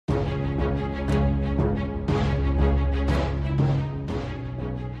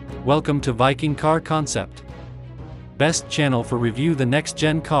Welcome to Viking Car Concept. Best channel for review the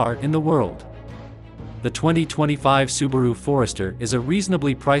next-gen car in the world. The 2025 Subaru Forester is a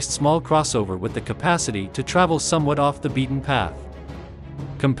reasonably priced small crossover with the capacity to travel somewhat off the beaten path.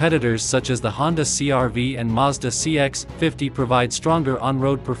 Competitors such as the Honda CR-V and Mazda CX-50 provide stronger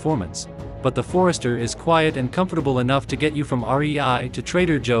on-road performance, but the Forester is quiet and comfortable enough to get you from REI to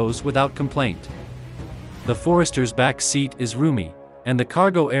Trader Joe's without complaint. The Forester's back seat is roomy, and the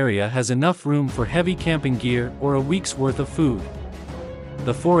cargo area has enough room for heavy camping gear or a week's worth of food.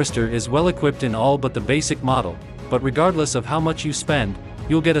 The Forester is well equipped in all but the basic model, but regardless of how much you spend,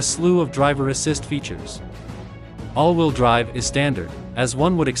 you'll get a slew of driver assist features. All-wheel drive is standard, as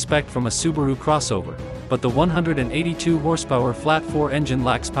one would expect from a Subaru crossover, but the 182 horsepower flat-4 engine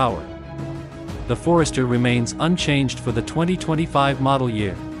lacks power. The Forester remains unchanged for the 2025 model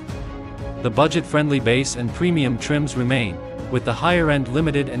year. The budget-friendly base and premium trims remain, with the higher-end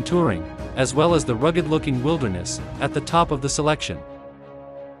Limited and Touring, as well as the rugged-looking Wilderness, at the top of the selection.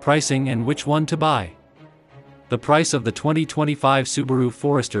 Pricing and which one to buy. The price of the 2025 Subaru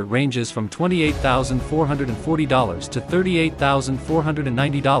Forester ranges from $28,440 to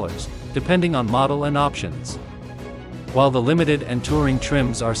 $38,490, depending on model and options. While the Limited and Touring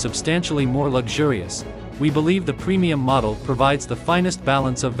trims are substantially more luxurious, we believe the premium model provides the finest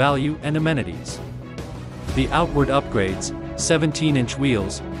balance of value and amenities. The outward upgrades, 17-inch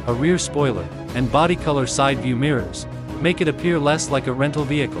wheels, a rear spoiler, and body color side view mirrors, make it appear less like a rental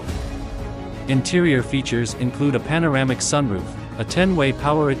vehicle. Interior features include a panoramic sunroof, a 10-way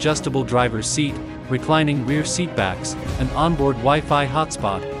power-adjustable driver's seat, reclining rear seatbacks, an onboard Wi-Fi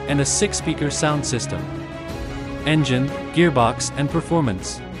hotspot, and a 6-speaker sound system. Engine, gearbox, and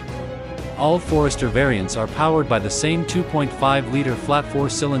performance. All Forester variants are powered by the same 2.5-liter flat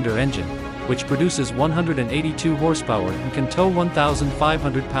 4-cylinder engine, which produces 182 horsepower and can tow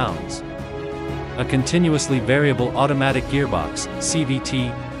 1,500 pounds. A continuously variable automatic gearbox,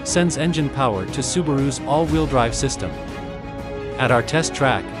 CVT, sends engine power to Subaru's all-wheel drive system. At our test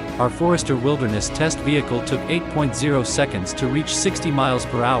track, our Forester Wilderness test vehicle took 8.0 seconds to reach 60 miles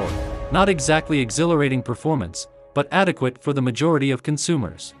per hour, not exactly exhilarating performance, but adequate for the majority of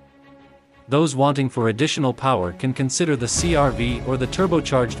consumers. Those wanting for additional power can consider the CR-V or the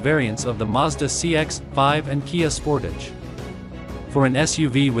turbocharged variants of the Mazda CX-5 and Kia Sportage. For an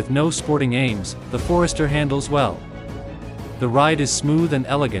SUV with no sporting aims, the Forester handles well. The ride is smooth and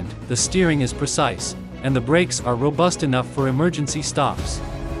elegant, the steering is precise, and the brakes are robust enough for emergency stops.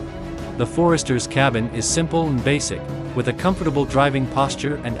 The Forester's cabin is simple and basic, with a comfortable driving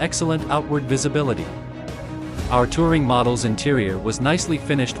posture and excellent outward visibility. Our Touring model's interior was nicely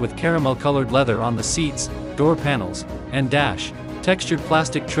finished with caramel-colored leather on the seats, door panels, and dash. Textured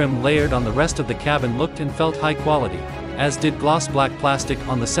plastic trim layered on the rest of the cabin looked and felt high quality, as did gloss black plastic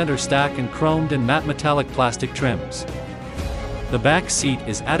on the center stack and chromed and matte metallic plastic trims. The back seat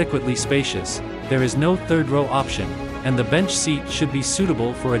is adequately spacious, there is no third-row option, and the bench seat should be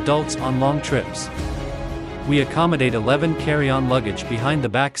suitable for adults on long trips. We accommodate 11 carry-on luggage behind the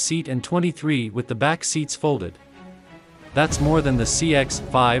back seat and 23 with the back seats folded. That's more than the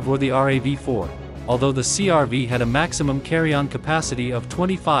CX-5 or the RAV4, although the CR-V had a maximum carry-on capacity of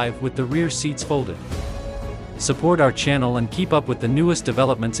 25 with the rear seats folded. Support our channel and keep up with the newest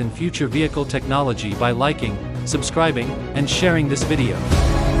developments in future vehicle technology by liking, subscribing, and sharing this video.